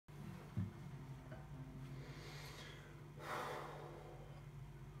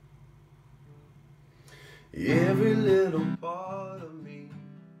Every little part of me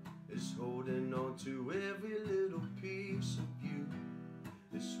is holding on to every little piece of you.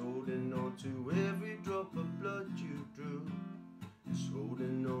 It's holding on to every drop of blood you drew. It's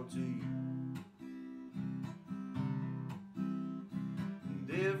holding on to you.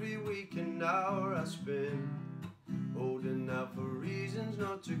 And every week and hour I spend holding out for reasons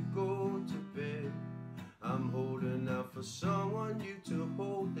not to go to bed. I'm holding out for someone you to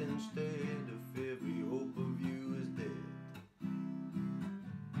hold instead of every hope of you is dead.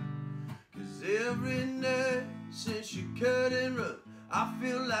 'Cause every night since you cut and run, I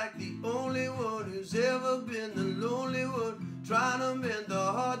feel like the only one who's ever been the lonely one, trying to mend the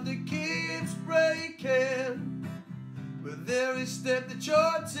heart that keeps breaking with every step that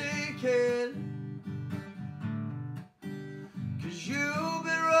you're taking. 'Cause you've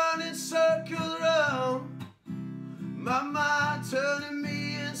been running circles around my mind, turning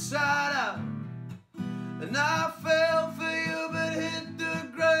me inside out. And I fell for you but hit the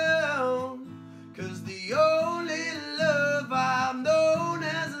ground. 'Cause the only love I've known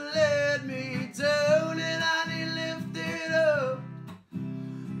has let me down, and I need lifted up.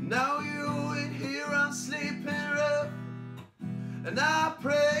 Now you ain't here, I'm sleeping rough. And I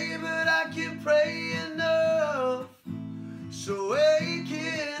pray but I can't pray enough. So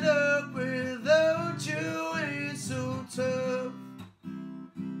waking up without you ain't so tough.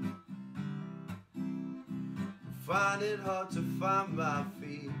 I find it hard to find my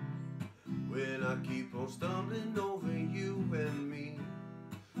feet when I keep on stumbling over you and me.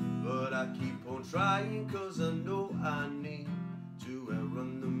 But I keep on trying 'cause I know I need to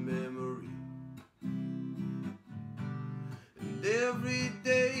outrun the memory. And every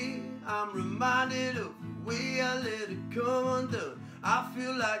day I'm reminded of the way I let it come undone. I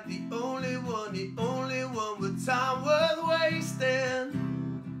feel like the only one with time worth wasting.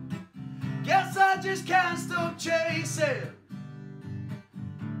 Guess I just can't stop chasing.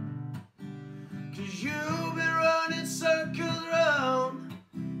 'Cause you've been running circles around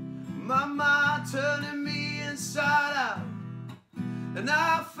my mind, turning me inside out. And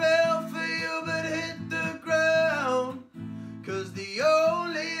I fell for you but hit the ground. 'Cause the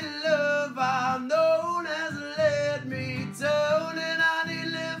only love I've known has let me down, and I need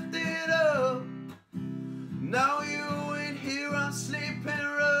lifted up. Now you ain't here, I'm sleeping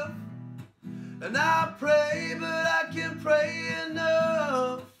rough. And I pray but I can't pray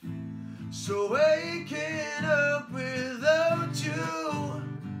enough. So waking up without you,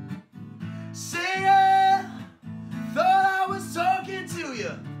 singing, thought I was talking to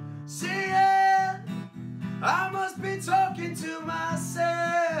you, singing, I must be talking to myself,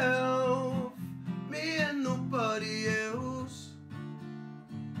 me and nobody else.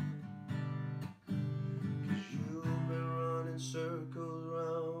 'Cause you've been running circles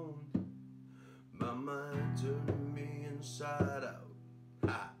round my mind, turning me inside out.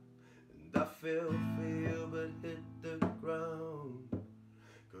 Ha! And I fell for you but hit the ground.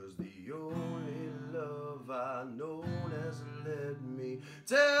 'Cause the only love I know has let me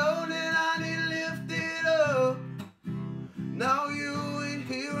down, and I need lifted up. Now you ain't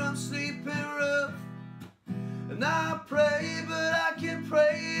here, I'm sleeping rough. And I pray but I can't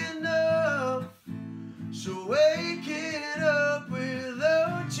pray enough. So waking up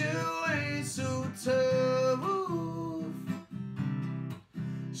without you ain't so tough.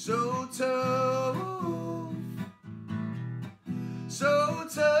 So tough. So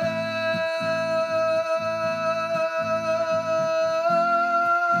tough.